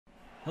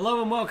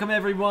Hello and welcome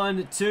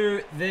everyone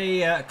to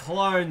the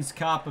Clones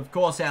Cup. Of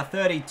course, our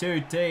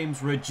 32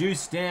 teams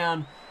reduced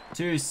down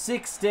to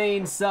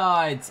 16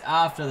 sides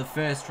after the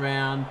first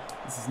round.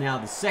 This is now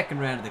the second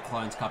round of the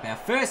Clones Cup. Our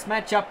first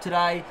matchup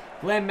today,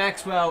 Glenn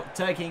Maxwell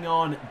taking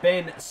on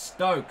Ben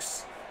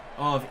Stokes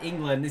of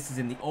England. This is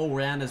in the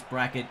all-rounders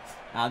bracket.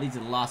 These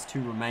are the last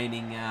two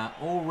remaining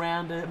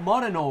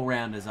modern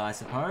all-rounders, I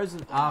suppose.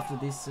 After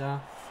this,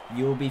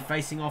 you'll be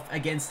facing off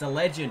against a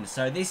legend.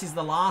 So this is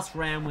the last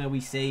round where we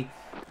see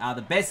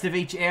the best of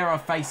each era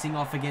facing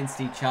off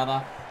against each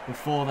other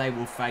before they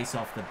will face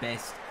off the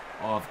best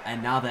of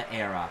another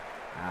era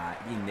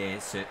in their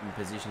certain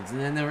positions. And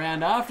then the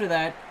round after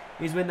that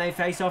is when they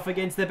face off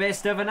against the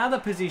best of another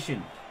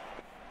position.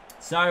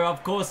 So,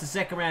 of course, the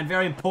second round,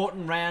 very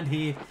important round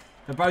here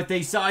for both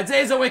these sides.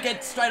 There's a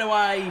wicket straight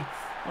away.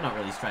 Well, not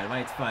really straight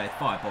away. It's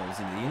five balls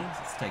into the innings.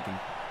 It's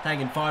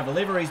taken 5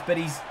 deliveries, but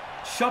he's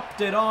chopped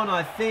it on,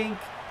 I think.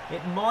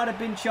 It might have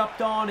been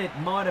chopped on. It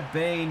might have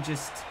been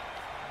just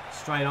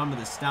straight onto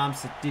the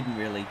stumps. It didn't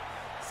really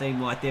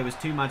seem like there was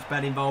too much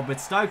bat involved.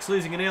 But Stokes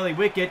losing an early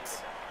wicket.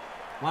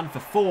 1 for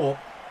 4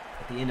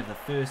 at the end of the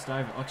first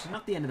over. Actually,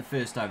 not the end of the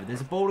first over.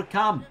 There's a ball to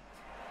come.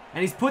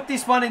 And he's put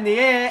this one in the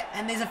air.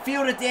 And there's a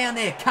fielder down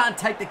there. Can't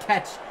take the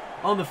catch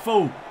on the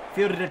full.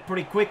 Fielded it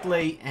pretty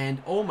quickly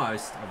and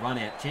almost a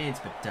run-out chance.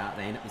 But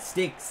they end up with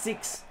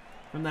 6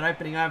 from that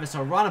opening over.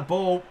 So run a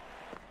ball.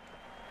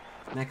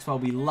 Maxwell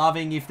will be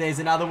loving if there's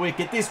another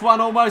wicket. This one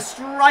almost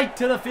straight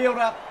to the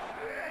fielder.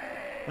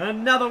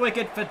 Another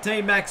wicket for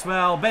Team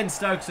Maxwell. Ben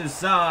Stokes'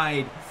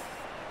 side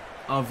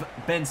of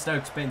Ben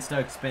Stokes.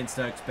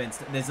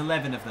 There's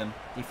 11 of them,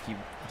 if you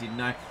didn't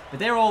know. But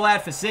they're all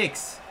out for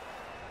 6.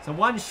 So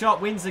one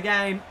shot wins the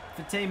game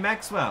for Team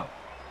Maxwell.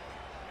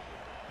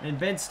 And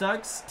Ben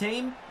Stokes'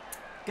 team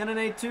gonna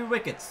need 2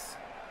 wickets.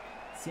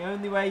 It's the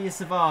only way you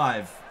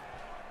survive.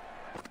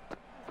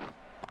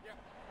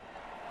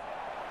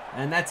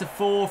 And that's a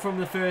 4 from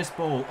the first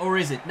ball. Or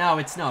is it? No,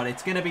 it's not.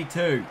 It's gonna be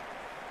 2.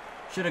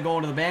 Should have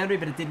gone to the boundary,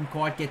 but it didn't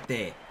quite get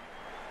there.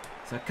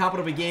 So a couple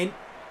to begin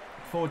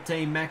for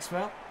Team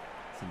Maxwell.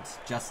 Since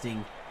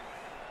adjusting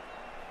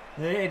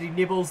Eddie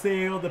Nibbles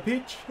there on the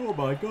pitch. Oh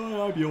my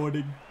god, I'm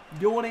yawning.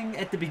 Yawning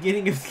at the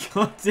beginning of the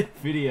content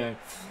video.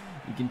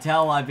 You can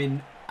tell I've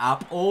been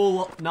up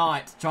all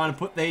night trying to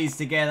put these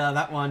together.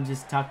 That one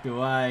just tucked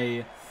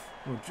away.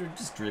 Or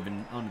just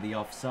driven onto the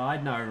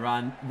offside. No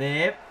run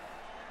there.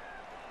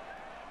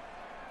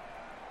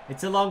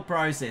 It's a long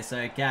process,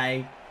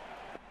 okay?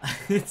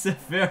 It's a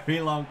very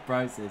long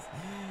process.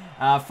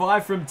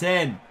 5 from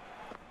 10.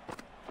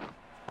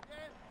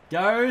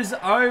 Goes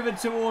over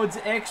towards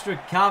extra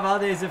cover.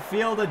 There's a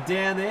fielder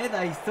down there.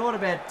 They thought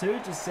about 2,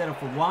 just settled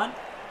for 1.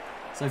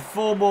 So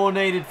 4 more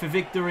needed for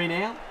victory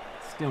now.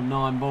 Still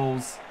 9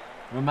 balls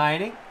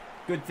remaining.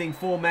 Good thing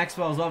for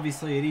Maxwell's,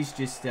 obviously, it is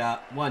just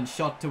 1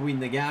 shot to win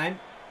the game.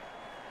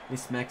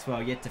 This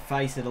Maxwell yet to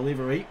face a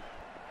delivery.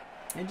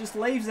 And just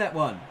leaves that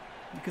one.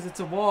 Because it's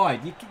a wide.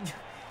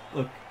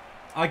 Look,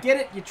 I get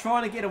it. You're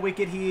trying to get a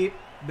wicket here.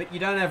 But you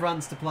don't have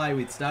runs to play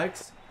with,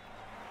 Stokes.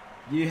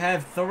 You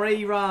have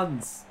 3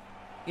 runs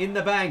in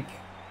the bank.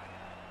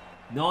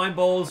 9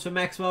 balls for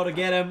Maxwell to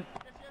get him.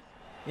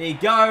 He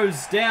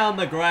goes down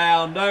the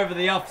ground over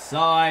the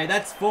offside.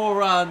 That's 4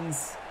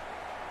 runs.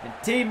 And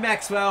Team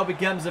Maxwell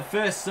becomes the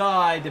first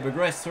side to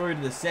progress through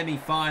to the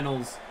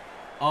semi-finals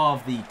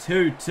of the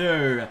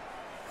 2-2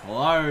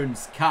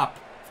 Clones Cup.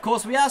 Of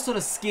course, we are sort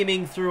of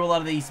skimming through a lot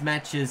of these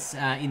matches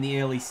in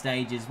the early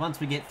stages. Once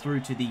we get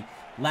through to the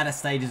latter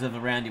stages of the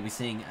round, we're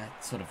seeing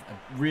a sort of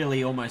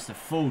really almost a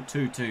full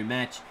 2-2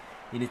 match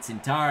in its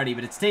entirety.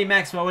 But it's Team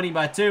Maxwell winning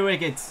by 2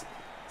 wickets,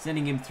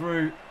 sending him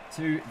through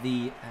to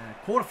the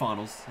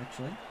quarterfinals,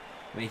 actually,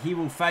 where he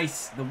will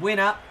face the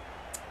winner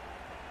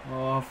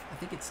of, I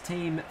think it's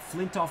Team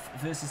Flintoff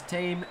versus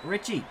Team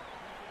Ritchie.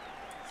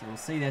 So we'll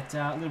see that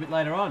a little bit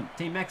later on.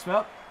 Team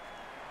Maxwell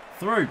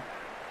through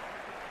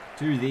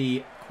to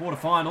the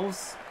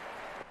quarterfinals.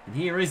 And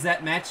here is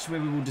that match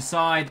where we will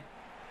decide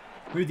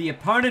who the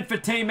opponent for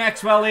Team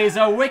Maxwell is.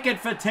 A wicket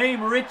for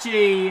Team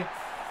Ritchie,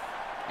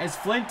 as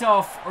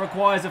Flintoff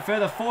requires a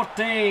further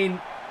 14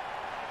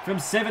 from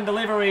 7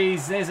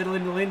 deliveries. There's a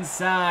little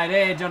inside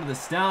edge onto the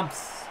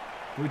stumps.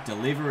 Good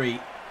delivery.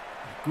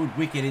 A good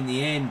wicket in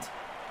the end.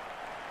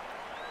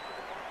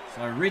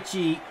 So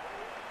Ritchie,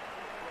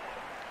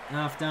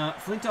 after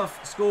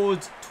Flintoff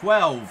scored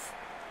 12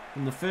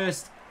 from the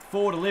first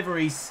 4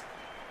 deliveries,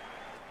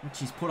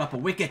 Ritchie's put up a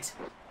wicket.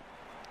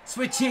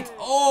 Switch hit.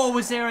 Oh,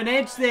 was there an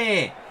edge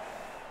there?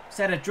 Just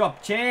had a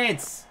drop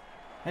chance.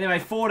 Anyway,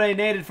 14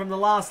 needed from the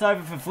last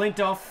over for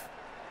Flintoff.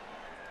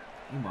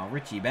 Meanwhile,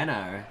 Richie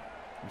Beno,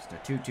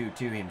 Mr.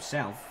 222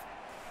 himself,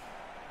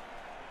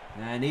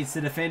 needs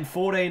to defend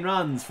 14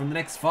 runs from the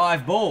next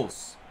 5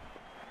 balls.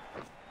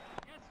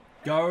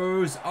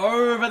 Goes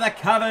over the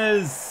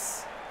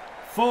covers.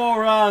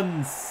 4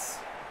 runs.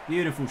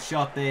 Beautiful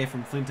shot there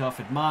from Flintoff,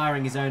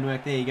 admiring his own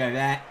work. There you go.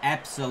 That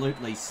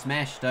absolutely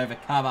smashed over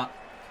cover.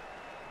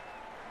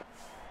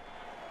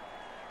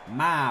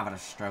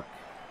 Marvellous stroke.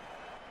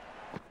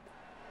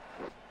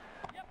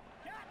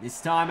 This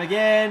time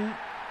again,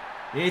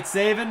 it's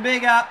even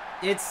bigger.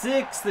 It's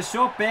 6. The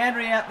short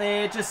boundary out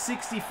there, just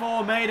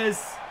 64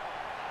 metres.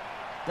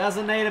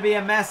 Doesn't need to be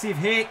a massive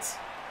hit.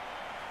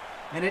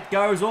 And it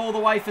goes all the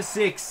way for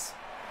 6.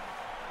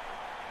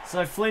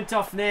 So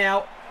Flintoff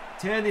now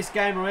turn this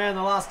game around.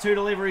 The last 2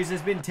 deliveries,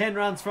 there's been 10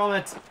 runs from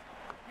it.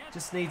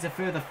 Just needs a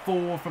further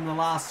 4 from the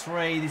last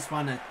 3. This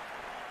one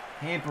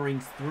hampering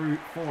through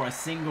for a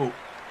single.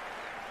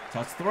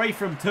 So it's 3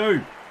 from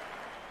 2.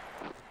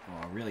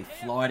 Oh, really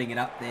flighting it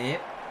up there.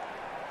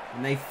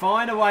 And they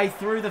find a way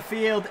through the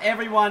field.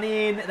 Everyone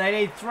in. They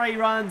need 3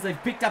 runs.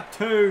 They've picked up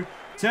 2.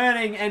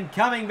 Turning and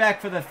coming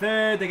back for the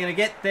 3rd. They're going to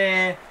get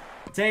there.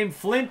 Team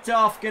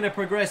Flintoff going to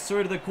progress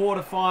through to the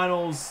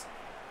quarterfinals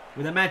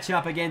with a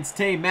matchup against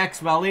Team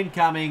Maxwell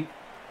incoming.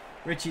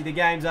 Richie, the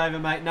game's over,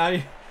 mate.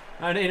 No,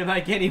 I don't need to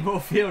make any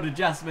more field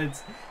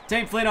adjustments.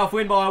 Team Flintoff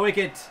win by a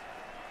wicket.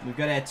 We've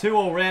got our 2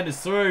 all-rounders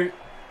through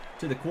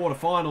to the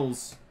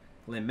quarterfinals.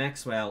 Glenn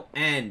Maxwell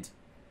and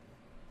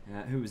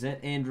who was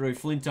that? Andrew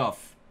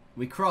Flintoff.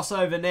 We cross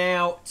over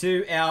now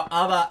to our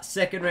other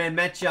second round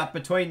matchup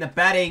between the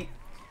batting.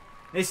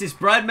 This is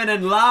Bradman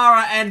and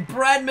Lara, and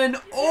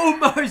Bradman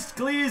almost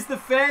clears the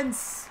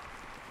fence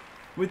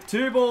with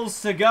 2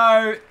 balls to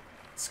go.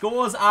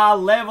 Scores are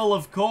level,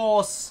 of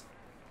course.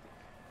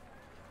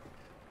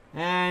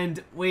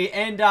 And we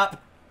end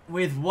up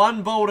with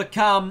 1 ball to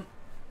come.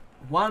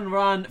 1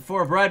 run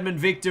for a Bradman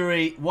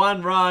victory.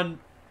 1 run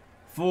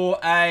for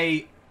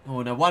a...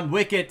 Oh no, 1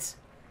 wicket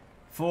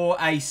for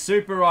a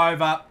super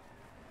over.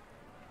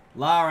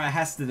 Lara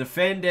has to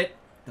defend it.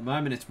 At the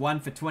moment it's 1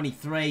 for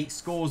 23.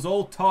 Scores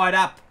all tied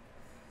up.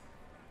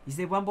 Is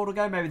there 1 ball to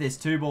go? Maybe there's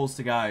 2 balls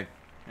to go.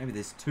 Maybe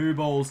there's 2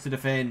 balls to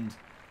defend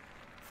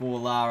for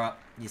Lara.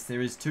 Yes,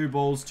 there is 2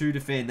 balls to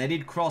defend. They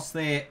did cross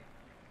there.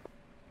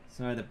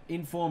 So the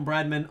informed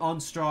Bradman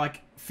on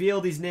strike.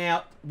 Field is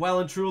now well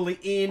and truly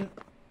in.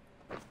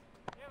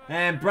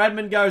 And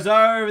Bradman goes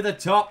over the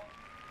top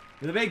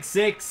with a big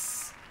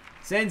 6.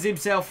 Sends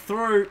himself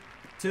through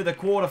to the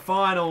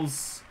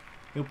quarterfinals.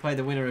 He'll play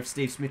the winner of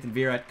Steve Smith and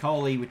Virat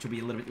Kohli, which will be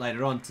a little bit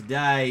later on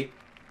today.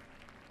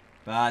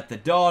 But the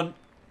Don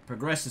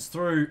progresses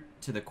through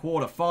to the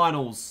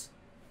quarterfinals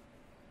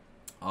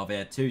of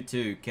our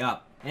 2-2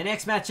 Cup. Our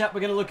next matchup we're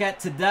going to look at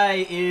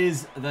today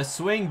is the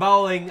swing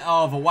bowling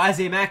of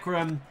Wasim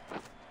Akram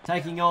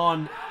taking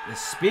on the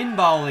spin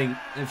bowling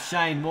of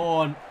Shane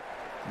Warne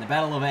in the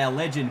battle of our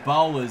legend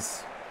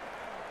bowlers.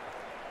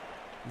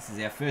 This is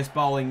our first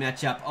bowling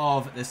matchup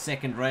of the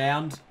second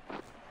round.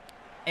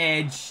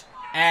 Edge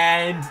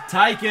and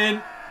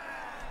taken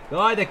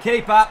by the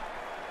keeper.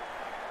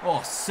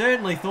 Oh,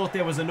 certainly thought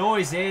there was a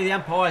noise there. The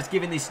umpire's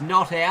given this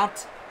not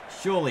out.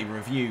 Surely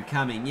review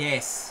coming.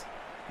 Yes,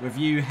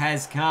 review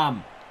has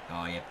come.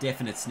 Oh, yeah,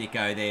 definite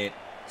snicko there.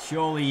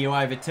 Surely you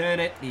overturn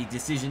it. The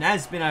decision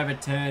has been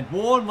overturned.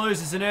 Warne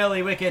loses an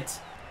early wicket.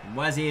 And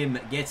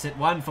Wasim gets it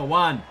 1 for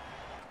 1.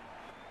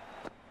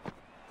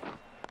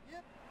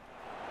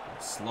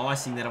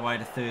 Slicing that away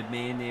to third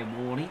man there,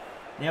 Warney.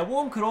 Now,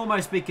 Warne could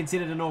almost be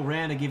considered an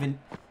all-rounder given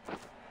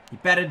he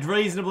batted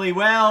reasonably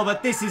well,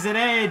 but this is an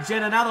edge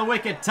and another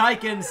wicket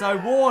taken. So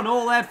Warne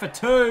all out for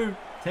 2.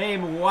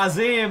 Team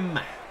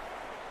Wasim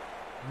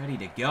ready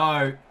to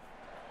go.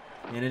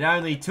 And it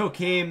only took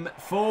him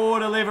 4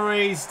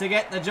 deliveries to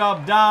get the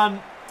job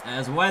done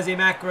as Wasim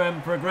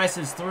Akram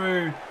progresses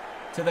through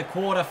to the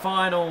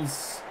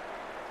quarterfinals.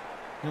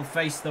 He'll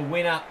face the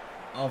winner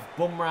of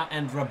Bumrah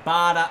and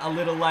Rabada a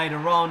little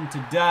later on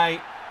today.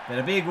 But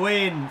a big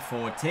win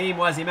for Team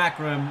Wasim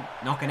Akram,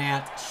 knocking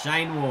out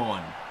Shane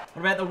Warne.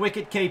 What about the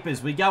wicket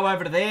keepers? We go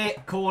over to their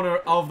corner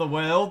of the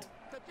world,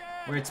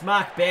 where it's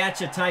Mark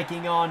Boucher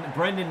taking on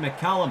Brendan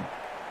McCullum.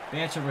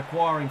 Boucher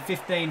requiring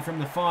 15 from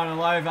the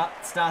final over.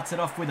 Starts it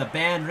off with a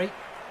boundary.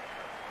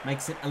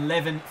 Makes it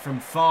 11 from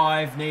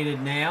 5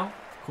 needed now.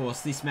 Of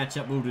course, this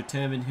matchup will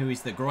determine who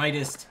is the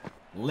greatest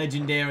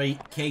legendary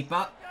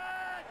keeper.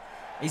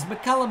 Is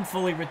McCullum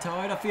fully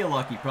retired? I feel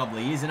like he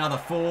probably is. Another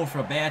 4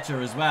 for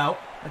Boucher as well.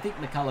 I think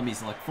McCullum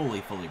is like fully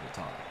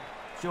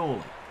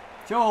retired.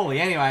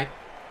 Surely. Anyway,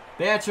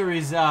 Boucher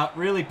is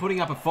really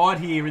putting up a fight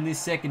here in this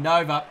second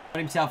over. Got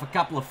himself a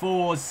couple of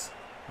 4s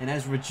and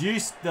has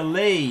reduced the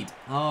lead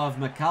of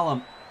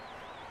McCullum.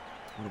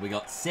 What have we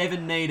got?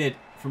 7 needed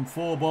from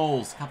 4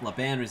 balls. A couple of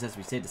boundaries, as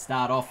we said, to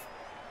start off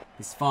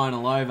this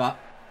final over.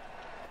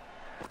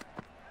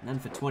 None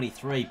for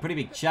 23. Pretty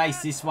big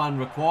chase this one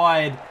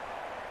required.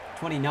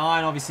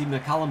 29, obviously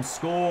McCullum's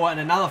score, and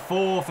another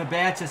 4 for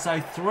Boucher.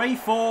 So 3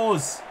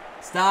 4s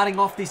starting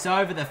off this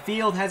over. The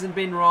field hasn't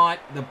been right.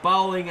 The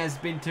bowling has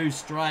been too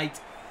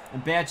straight.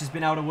 And Boucher's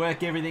been able to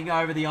work everything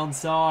over the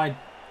onside.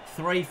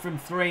 3 from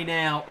 3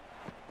 now.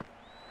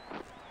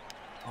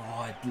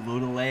 Oh,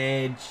 little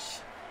edge.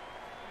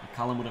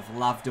 McCullum would have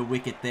loved a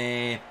wicket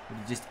there. Would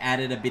have just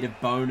added a bit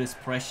of bonus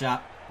pressure.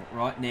 But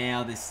right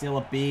now, there's still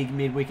a big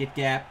mid-wicket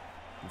gap.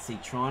 You can see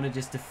trying to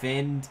just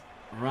defend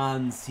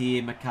runs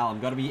here, McCullum.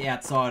 Got to be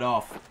outside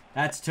off.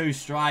 That's 2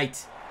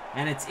 straight.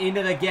 And it's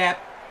into the gap.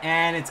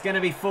 And it's going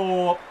to be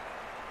 4.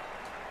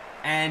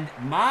 And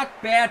Mark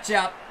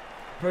Boucher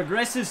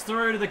progresses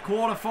through to the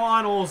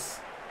quarterfinals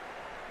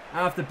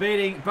after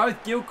beating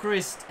both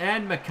Gilchrist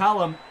and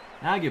McCullum.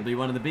 Arguably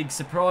one of the big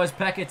surprise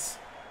packets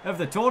of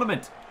the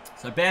tournament.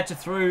 So Boucher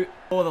through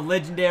for the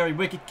legendary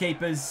wicket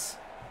keepers.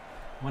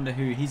 Wonder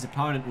who his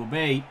opponent will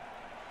be.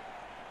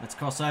 Let's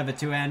cross over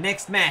to our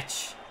next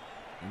match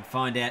and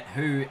find out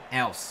who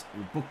else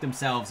will book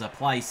themselves a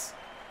place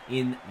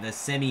in the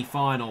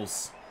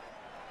semi-finals.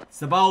 It's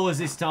the bowlers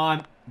this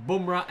time,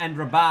 Bumrah and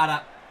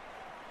Rabada.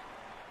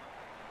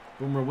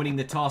 Bumrah winning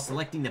the toss,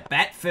 selecting the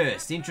bat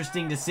first.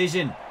 Interesting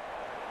decision.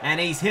 And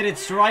he's hit it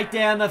straight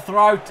down the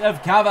throat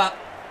of cover.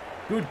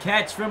 Good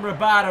catch from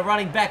Rabada,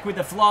 running back with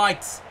the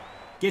flights.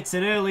 Gets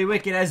an early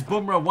wicket as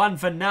Bumrah 1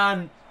 for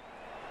none.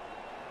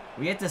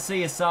 We get to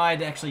see a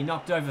side actually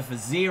knocked over for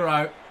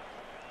 0.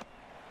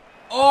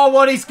 Oh,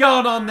 what is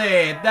going on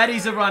there? That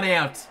is a run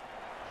out.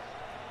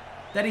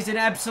 That is an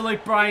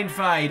absolute brain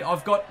fade.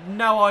 I've got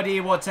no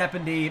idea what's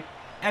happened here.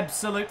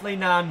 Absolutely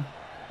none.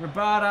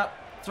 Rabada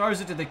throws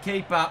it to the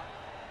keeper.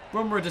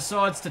 Bumrah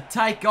decides to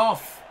take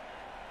off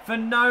for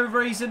no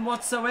reason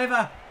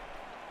whatsoever.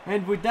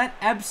 And with that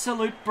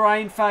absolute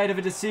brain fade of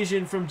a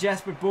decision from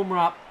Jasprit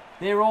Bumrah,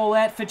 they're all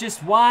out for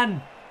just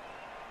 1.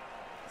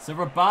 So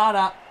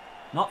Rabada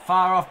not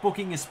far off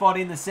booking a spot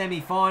in the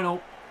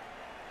semi-final.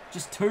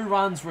 Just 2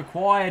 runs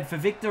required for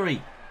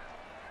victory.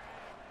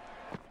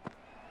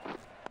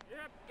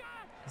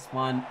 This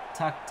one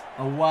tucked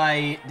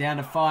away down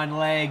to fine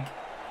leg.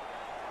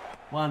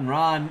 1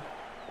 run.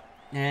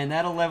 And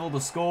that'll level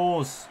the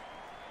scores.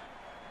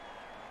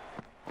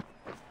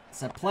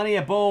 So plenty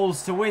of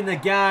balls to win the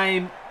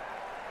game.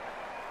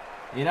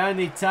 It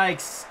only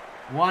takes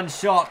 1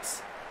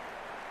 shot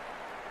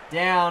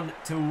down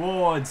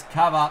towards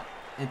cover.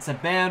 It's a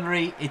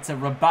boundary. It's a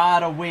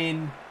Rabada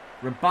win.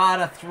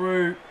 Rabada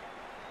through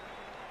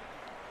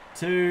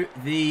to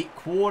the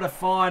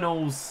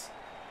quarterfinals.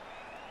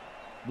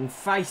 Will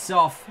face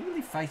off. Who will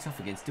he face off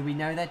against? Do we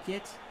know that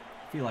yet?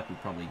 I feel like we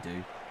probably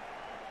do.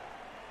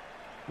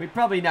 We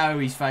probably know who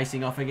he's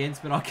facing off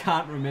against, but I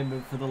can't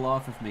remember for the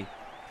life of me.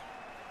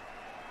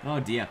 Oh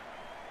dear.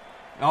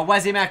 Oh,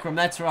 Wasim Akram,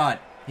 that's right.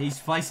 He's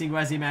facing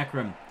Wasim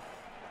Akram.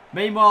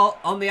 Meanwhile,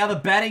 on the other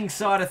batting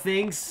side of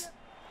things,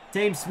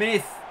 Team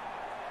Smith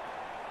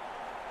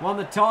won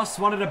the toss,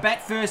 wanted to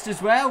bat first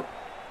as well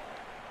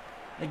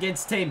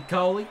against Team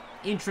Coley.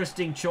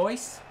 Interesting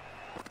choice.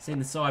 Seen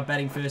the side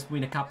batting first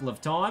win a couple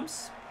of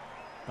times.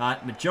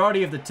 But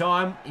majority of the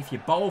time, if you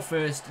bowl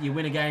first, you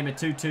win a game of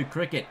 2-2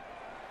 cricket.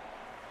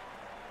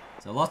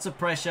 So lots of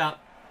pressure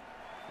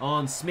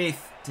on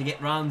Smith to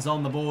get runs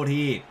on the board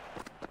here.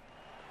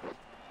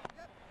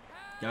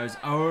 Goes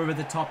over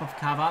the top of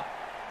cover.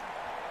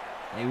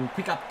 They will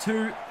pick up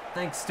 2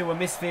 thanks to a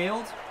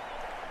misfield.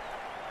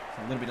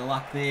 So a little bit of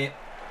luck there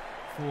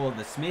for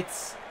the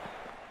Smiths.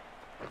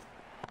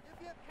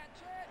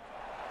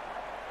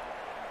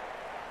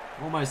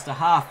 Almost a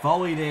half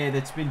volley there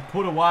that's been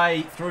put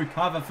away through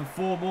cover for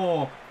 4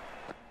 more.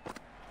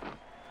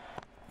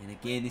 And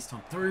again, this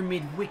time through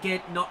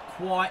mid-wicket, not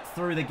quite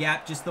through the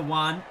gap, just the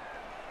 1.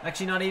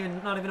 Actually, not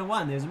even a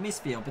 1. There's a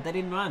misfield, but they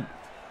didn't run.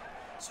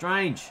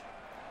 Strange.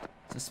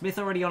 So Smith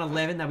already on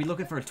 11. They'll be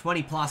looking for a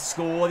 20-plus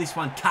score. This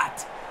one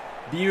cut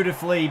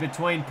beautifully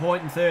between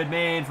point and third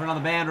man for another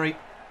boundary.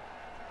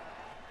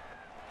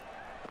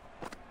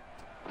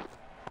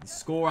 The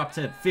score up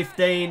to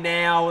 15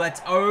 now.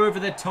 That's over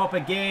the top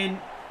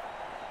again.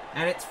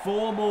 And it's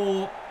 4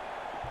 more.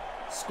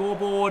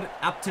 Scoreboard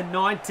up to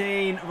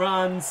 19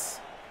 runs.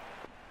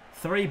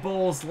 3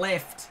 balls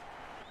left.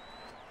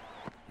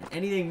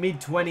 Anything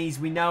mid-20s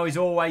we know is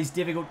always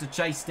difficult to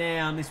chase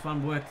down. This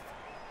one worked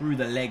through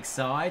the leg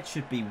side.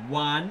 Should be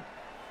 1.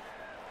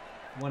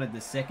 Wanted the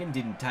second,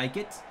 didn't take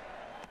it.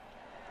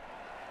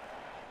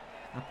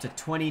 Up to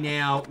 20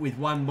 now with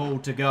 1 ball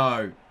to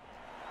go.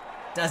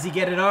 Does he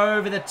get it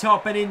over the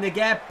top and in the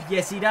gap?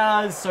 Yes, he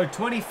does. So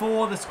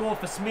 24 the score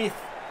for Smith.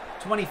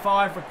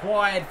 25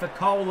 required for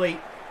Coley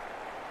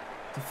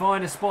to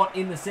find a spot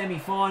in the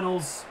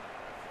semi-finals.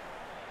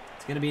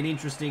 It's going to be an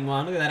interesting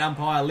one. Look at that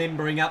umpire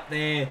limbering up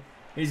there.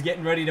 He's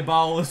getting ready to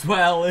bowl as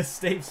well as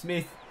Steve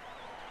Smith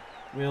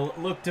will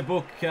look to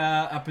book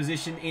a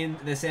position in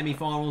the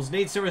semi-finals.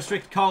 Needs to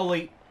restrict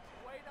Coley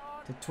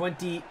to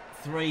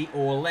 23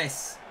 or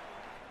less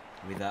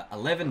with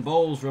 11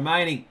 balls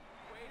remaining.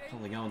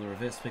 Probably go on the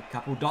reverse flip.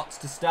 Couple dots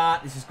to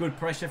start. This is good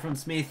pressure from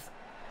Smith.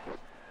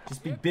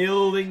 Just be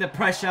building the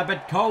pressure,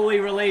 but Coley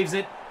relieves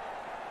it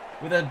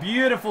with a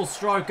beautiful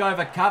stroke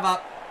over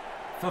cover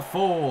for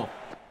 4.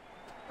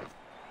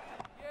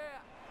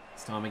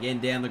 This time again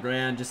down the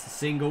ground, just a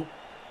single.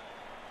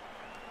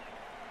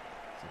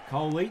 So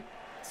Coley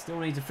still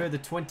needs a further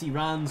 20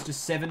 runs,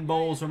 just 7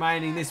 balls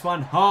remaining. This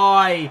one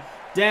high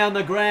down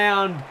the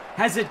ground.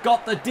 Has it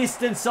got the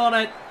distance on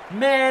it?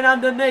 Man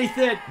underneath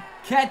it.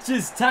 Catch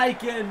is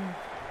taken.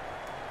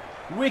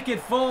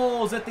 Wicket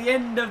falls at the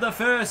end of the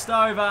first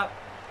over.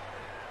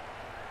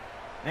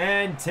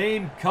 And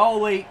Team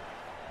Coley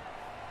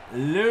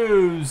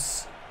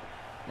lose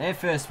their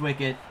first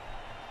wicket.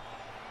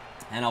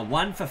 And a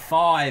 1 for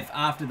 5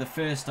 after the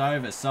first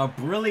over. So a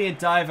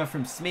brilliant over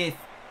from Smith.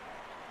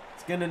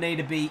 It's going to need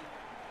to be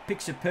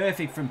picture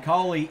perfect from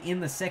Coley in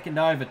the second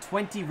over.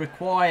 20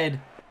 required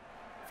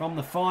from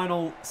the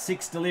final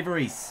 6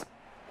 deliveries.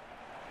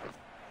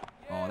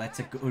 Oh, that's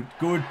a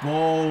good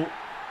ball.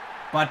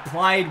 But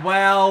played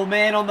well.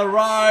 Man on the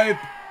rope.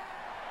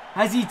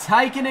 Has he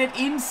taken it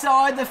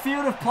inside the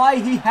field of play?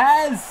 He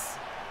has.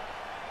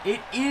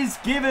 It is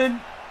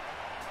given.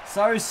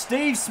 So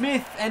Steve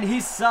Smith and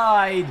his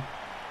side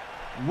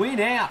win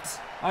out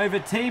over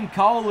Team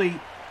Coley.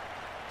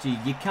 Gee,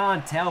 you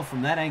can't tell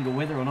from that angle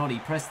whether or not he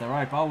pressed the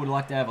rope. I would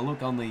like to have a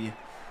look on the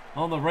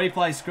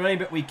replay screen,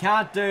 but we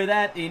can't do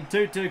that in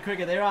 2-2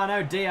 cricket. There are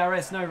no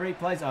DRS, no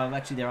replays. Oh,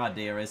 actually there are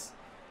DRS,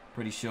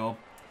 pretty sure.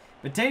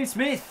 But Team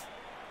Smith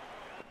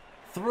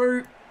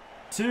through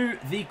to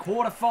the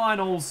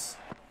quarterfinals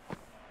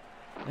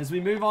as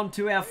we move on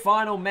to our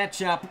final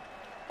matchup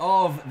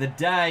of the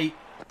day.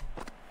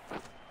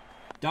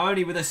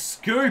 Dhoni with a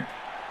scoop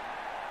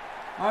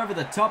over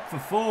the top for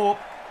 4.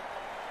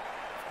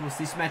 Of course,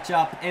 this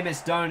matchup,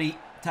 MS Dhoni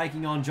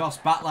taking on Josh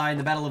Buttler in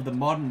the battle of the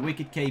modern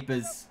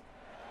wicketkeepers.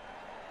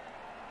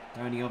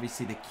 Dhoni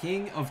obviously the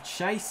king of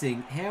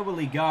chasing. How will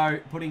he go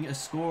putting a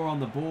score on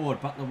the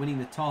board? Buttler winning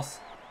the toss,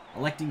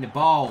 electing to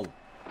bowl.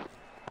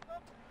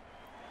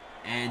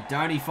 And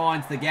Dhoni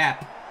finds the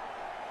gap.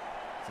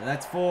 So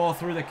that's 4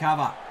 through the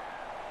cover.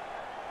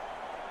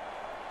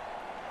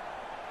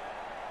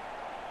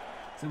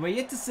 So we're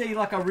yet to see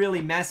like a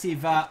really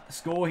massive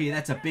score here.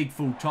 That's a big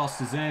full toss.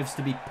 Deserves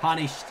to be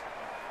punished.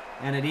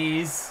 And it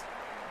is.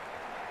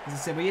 As I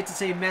said, we're yet to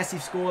see a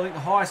massive score. I think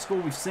the highest score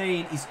we've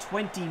seen is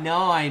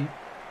 29.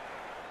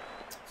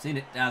 Seen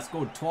it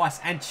scored twice.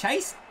 And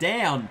chased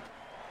down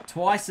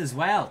twice as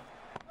well.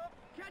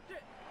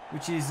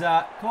 Which is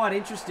quite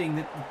interesting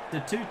that the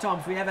 2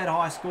 times we have had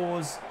high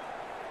scores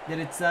that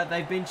it's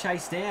they've been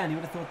chased down. You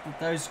would have thought that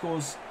those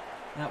scores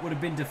would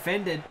have been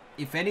defended,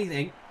 if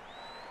anything.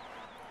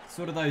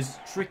 Sort of those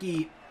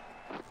tricky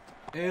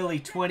early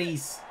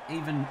 20s,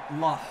 even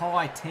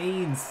high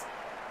teens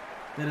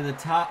that are the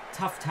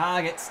tough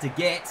targets to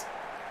get.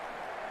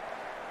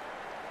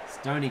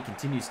 Dhoni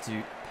continues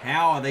to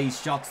power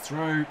these shots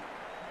through.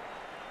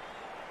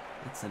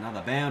 That's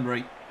another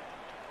boundary.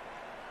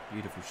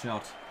 Beautiful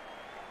shot.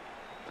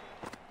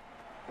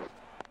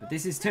 But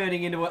this is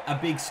turning into a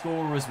big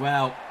score as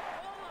well.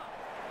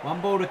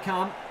 1 ball to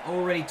come,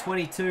 already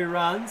 22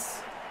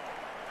 runs.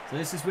 So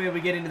this is where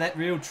we get into that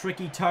real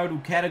tricky total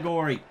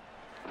category.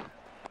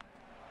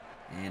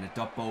 And a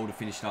dot ball to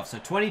finish it off. So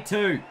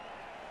 22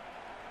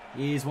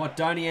 is what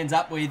Dhoni ends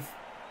up with.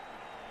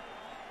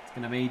 It's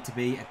going to need to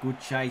be a good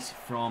chase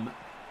from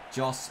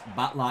Josh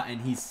Buttler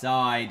and his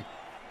side.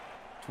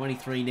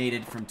 23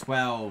 needed from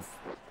 12.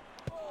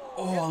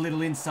 Oh, a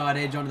little inside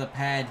edge onto the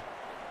pad.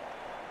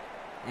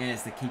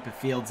 As the keeper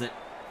fields it.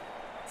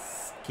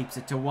 Keeps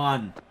it to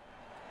 1.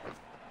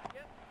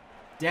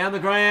 Down the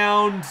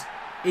ground.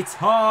 It's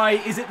high.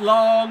 Is it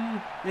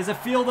long? There's a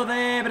fielder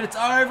there, but it's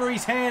over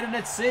his head and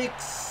it's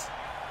 6.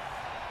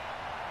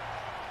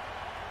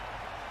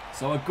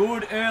 So a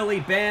good early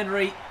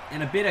boundary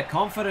and a bit of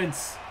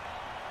confidence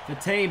for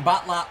Team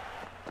Buttler.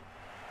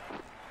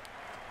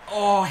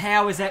 Oh,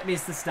 how has that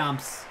missed the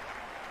stumps?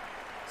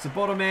 So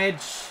bottom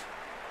edge.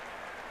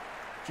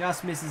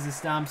 Just misses the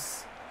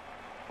stumps.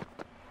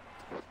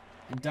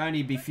 And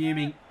Dhoni be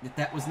fuming that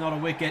that was not a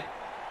wicket.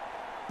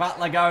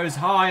 Buttler goes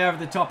high over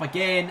the top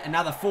again.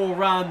 Another 4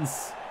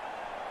 runs.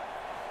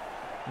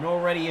 And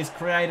already has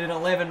created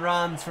 11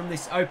 runs from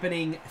this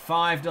opening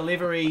 5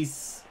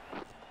 deliveries.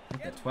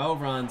 Make that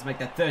 12 runs. Make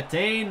that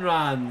 13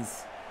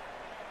 runs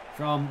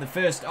from the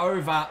first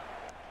over.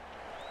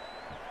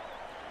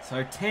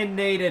 So 10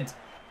 needed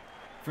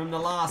from the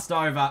last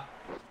over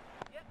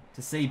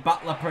to see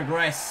Buttler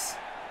progress.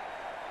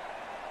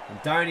 And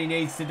Dhoni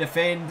needs to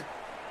defend.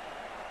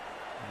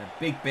 And a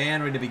big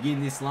boundary to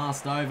begin this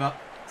last over.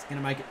 It's going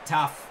to make it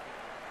tough.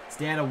 It's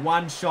down to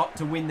 1 shot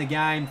to win the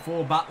game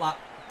for Buttler.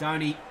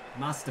 Dhoni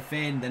must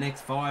defend the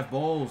next 5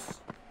 balls.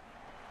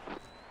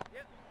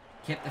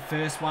 Kept the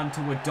first one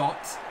to a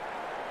dot.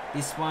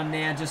 This one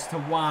now just to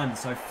 1.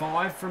 So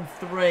 5 from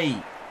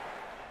 3.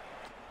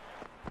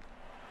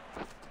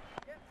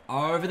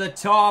 Over the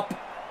top.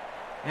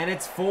 And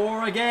it's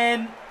 4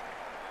 again.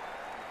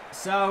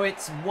 So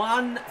it's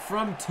 1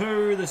 from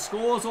 2. The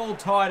score's all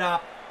tied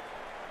up.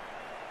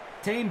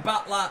 Team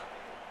Buttler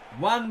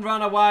 1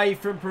 run away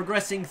from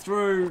progressing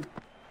through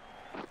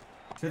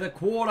to the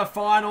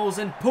quarterfinals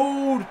and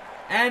pulled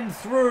and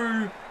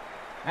through.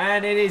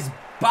 And it is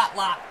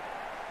Buttler,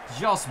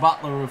 Josh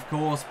Buttler of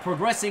course,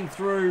 progressing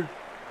through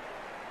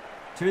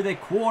to the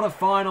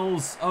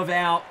quarterfinals of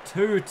our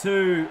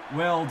 2-2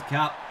 World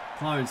Cup,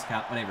 Clones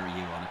Cup, whatever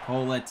you want to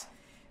call it.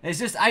 There's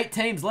just 8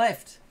 teams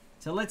left.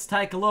 So let's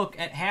take a look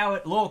at how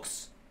it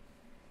looks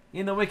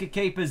in the wicket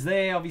keepers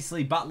there.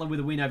 Obviously Buttler with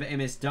a win over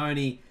MS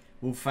Dhoni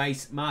will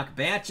face Mark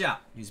Boucher,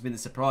 who's been the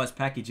surprise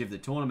package of the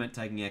tournament,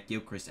 taking out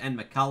Gilchrist and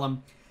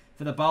McCullum.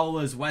 For the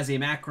bowlers,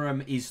 Wasim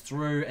Akram is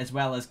through, as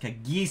well as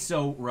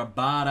Kagiso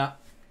Rabada.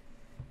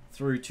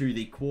 through to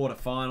the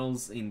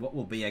quarterfinals in what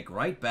will be a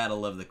great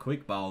battle of the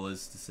quick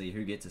bowlers to see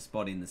who gets a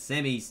spot in the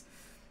semis.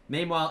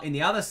 Meanwhile, in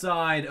the other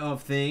side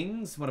of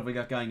things, what have we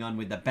got going on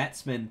with the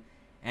batsmen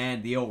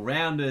and the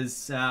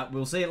all-rounders?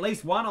 We'll see at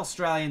least one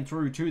Australian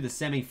through to the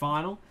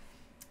semi-final.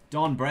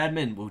 Don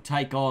Bradman will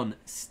take on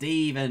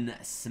Stephen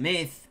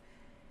Smith.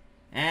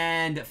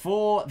 And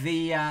for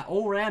the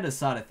all-rounder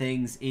side of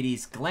things, it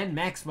is Glenn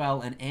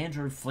Maxwell and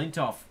Andrew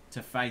Flintoff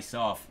to face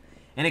off.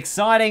 An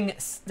exciting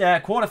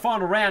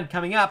quarterfinal round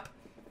coming up.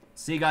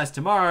 See you guys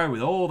tomorrow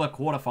with all the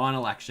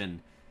quarterfinal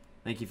action.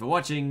 Thank you for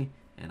watching,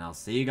 and I'll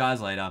see you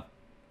guys later.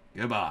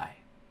 Goodbye.